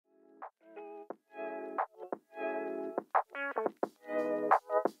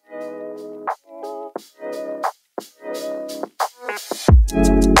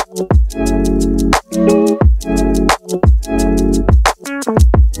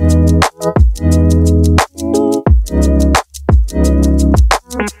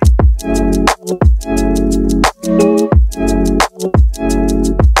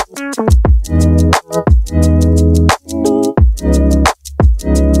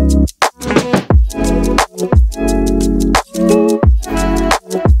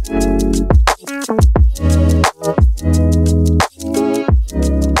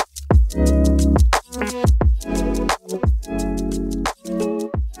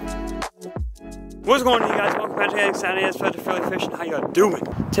What's going on, you guys? Welcome back to the Saturday Fairley Fishing. How y'all doing?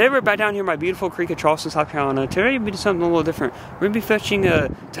 Today we're back down here in my beautiful creek of Charleston, South Carolina. Today we're going to do something a little different. We're going to be fishing a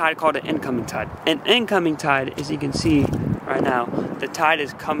tide called an incoming tide. An incoming tide, as you can see right now, the tide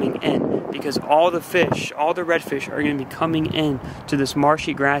is coming in because all the fish, all the redfish are going to be coming in to this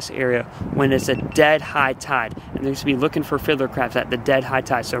marshy grass area when it's a dead high tide. And they're going to be looking for fiddler crabs at the dead high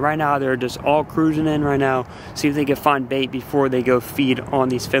tide. So right now they're just all cruising in right now, see if they can find bait before they go feed on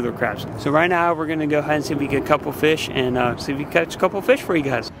these fiddler crabs. So right now we're going to go ahead and see if we get a couple fish and see if we can catch a couple fish for you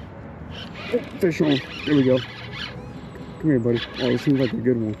guys. Oh, fish on. There we go. Come here, buddy. Oh, this seems like a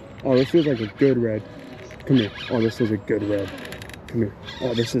good one. Oh, this feels like a good red. Come here. Oh, this is a good red. Come here.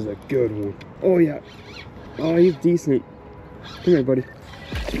 Oh, this is a good one. Oh, yeah. Oh, he's decent. Come here, buddy.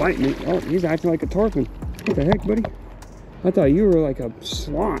 Bite me. Oh, he's acting like a tarpon. What the heck, buddy? I thought you were like a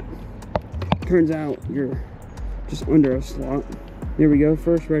slot. Turns out you're just under a slot. There we go.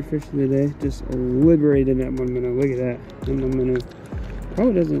 First redfish of the day. Just liberated that one minnow. Look at that. That one minnow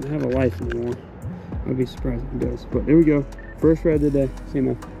probably doesn't have a life anymore. I'd be surprised if it does. But there we go. First red of the day. See you,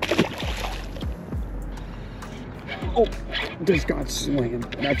 man. Oh, just got slammed.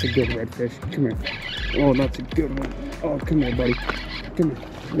 That's a good redfish. Come here. Oh, that's a good one. Oh, come here, buddy. Come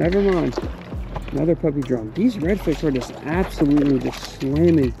here. Never mind. Another puppy drum. These redfish are just absolutely just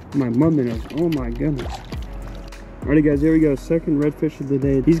slamming my mud minnows. Oh my goodness. Alrighty guys, here we go. Second redfish of the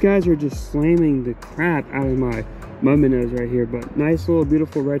day. These guys are just slamming the crap out of my mud minnows right here. But nice little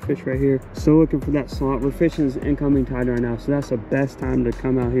beautiful redfish right here. Still looking for that slot. We're fishing this incoming tide right now, so that's the best time to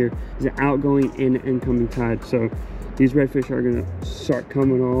come out here. Is an outgoing and incoming tide. So these redfish are gonna start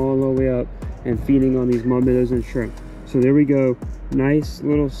coming all the way up and feeding on these mud minnows and shrimp. So there we go. Nice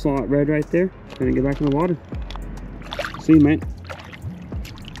little slot red right there. Gonna get back in the water. See you, man.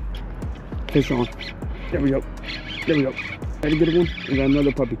 Fish on. There we go. There we go. Ready to get one? Is that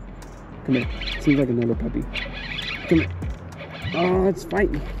another puppy? Come here. Seems like another puppy. Come here. Oh, it's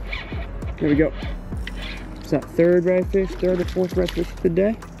fighting. There we go. It's that third redfish, third or fourth redfish of the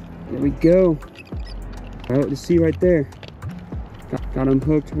day. There we go. Out to sea right there. Got him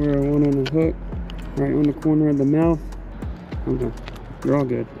hooked where I want on the hook. Right on the corner of the mouth. Calm down. You're all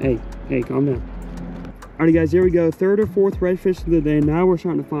good. Hey, calm down. Alrighty guys, here we go. Third or fourth redfish of the day. Now we're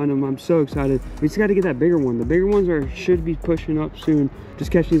starting to find them. I'm so excited. We just got to get that bigger one. The bigger ones should be pushing up soon. Just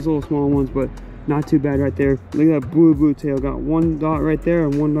catch these little small ones, but not too bad right there. Look at that blue tail. Got one dot right there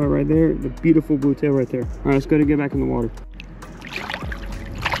and one dot right there. The beautiful blue tail right there. Alright, let's go to get back in the water.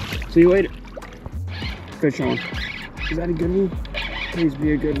 See you later. Fish on. Is that a good one? Please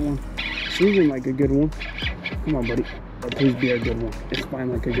be a good one. Seeming like a good one. Come on, buddy. But please be a good one. It's fine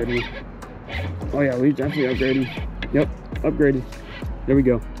like a good one. Oh yeah, we definitely upgraded. Yep, upgraded. There we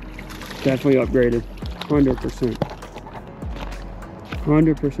go. Definitely upgraded. 100%.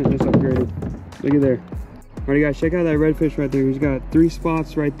 100% just upgraded. Look at there. Alright guys, check out that redfish right there. He's got 3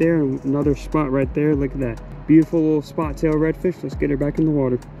 spots right there and another spot right there. Look at that. Beautiful little spot tail redfish. Let's get her back in the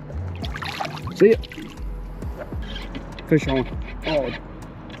water. See ya. Fish on. Oh,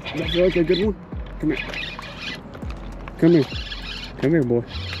 does that feel like a good one? Come here. Come here. Come here, boy.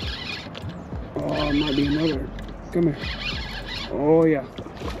 Oh, it might be another. Come here. Oh, yeah.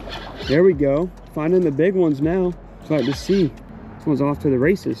 There we go. Finding the big ones now. It's like to see. This one's off to the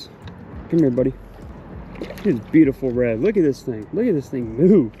races. Come here, buddy. It's beautiful red. Look at this thing. Look at this thing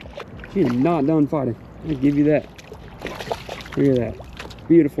move. She is not done fighting. I'll give you that. Look at that.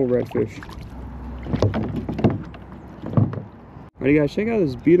 Beautiful redfish. Alright guys, check out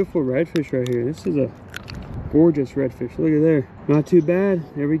this beautiful redfish right here. This is a gorgeous redfish. Look at there. Not too bad.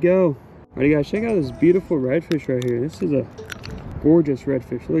 There we go. Alright guys, check out this beautiful redfish right here. This is a gorgeous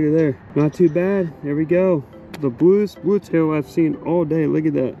redfish. Look at there. Not too bad. There we go. The bluest blue tail I've seen all day. Look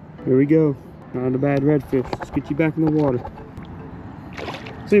at that. There we go. Not a bad redfish. Let's get you back in the water.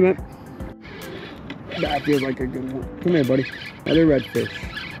 See you, man. That feels like a good one. Come here, buddy. Another redfish.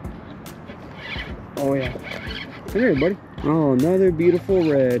 Oh yeah. Come here, buddy. Oh, another beautiful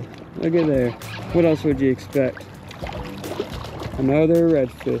red. Look at there. What else would you expect? Another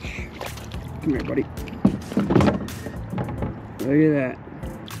redfish. Come here, buddy. Look at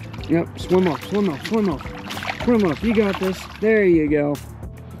that. Yep, swim off, swim off, swim off. Swim off, you got this. There you go.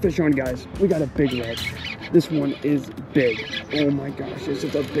 Fish on, guys. We got a big red. This one is big. Oh my gosh, this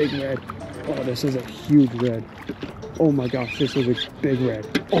is a big red. Oh, this is a huge red. Oh my gosh, this is a big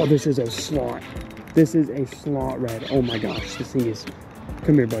red. Oh, this is a slot. This is a slot red. Oh my gosh, this thing is...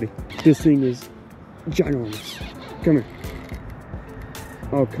 Come here, buddy. This thing is ginormous. Come here.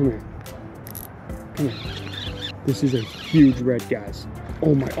 Oh, come here. Come here. This is a huge red, guys.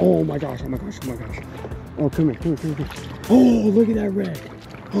 Oh my gosh, oh my gosh, oh my gosh. Oh, come here, come here, come here. Oh, look at that red.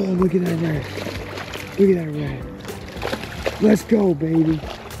 Oh, look at that red. Look at that red. Let's go, baby.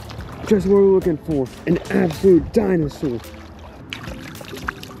 Just what we're looking for. An absolute dinosaur.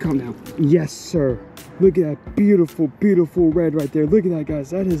 Calm down. Yes, sir. Look at that beautiful, beautiful red right there. Look at that, guys.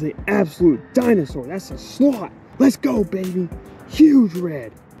 That is an absolute dinosaur. That's a slot. Let's go, baby. Huge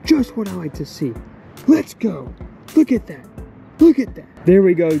red. Just what I like to see. Let's go. Look at that. Look at that. There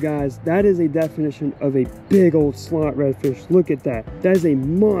we go, guys. That is a definition of a big old slot redfish. Look at that. That is a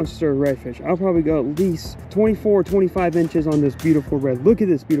monster redfish. I'll probably go at least 24, 25 inches on this beautiful red. Look at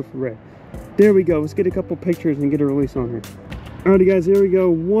this beautiful red. There we go. Let's get a couple pictures and get a release on her. Alrighty, guys, here we go.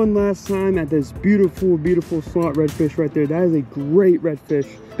 One last time at this beautiful, beautiful slot redfish right there. That is a great redfish.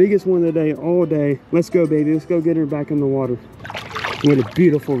 Biggest one of the day, all day. Let's go, baby. Let's go get her back in the water. What a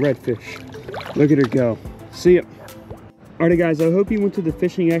beautiful redfish. Look at her go. See ya. Alright, guys, I hope you went to the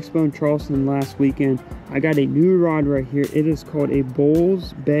Fishing Expo in Charleston last weekend. I got a new rod right here. It is called a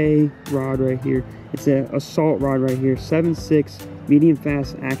Bulls Bay rod right here. It's a assault rod right here. 7.6 medium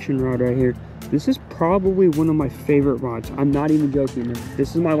fast action rod right here. This is probably one of my favorite rods. I'm not even joking.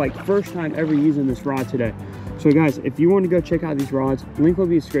 This is my first time ever using this rod today. So guys, if you want to go check out these rods, link will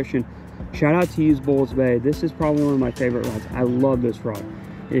be in the description. Shout out to Bulls Bay. This is probably one of my favorite rods. I love this rod.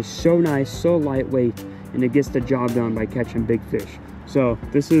 It is so nice, so lightweight, and it gets the job done by catching big fish. So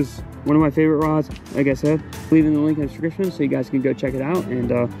this is one of my favorite rods. Like I said, leaving the link in the description so you guys can go check it out, and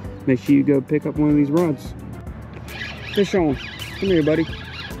make sure you go pick up one of these rods. Fish on. Come here, buddy.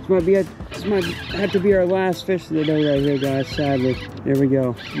 This might have to be our last fish of the day right here, guys, sadly. There we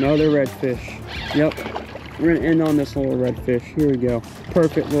go. Another redfish. Yep. We're going to end on this little redfish. Here we go.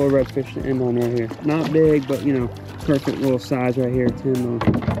 Perfect little redfish to end on right here. Not big, but, you know, perfect little size right here to end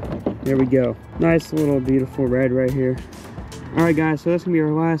on. There we go. Nice little beautiful red right here. Alright, guys, so that's going to be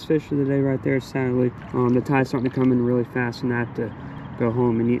our last fish of the day right there, sadly. The tide's starting to come in really fast and I have to go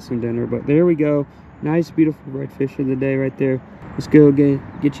home and eat some dinner. But there we go. Nice, beautiful redfish of the day right there. Let's go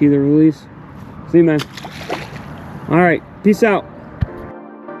get you the release. See you, man. Alright, peace out.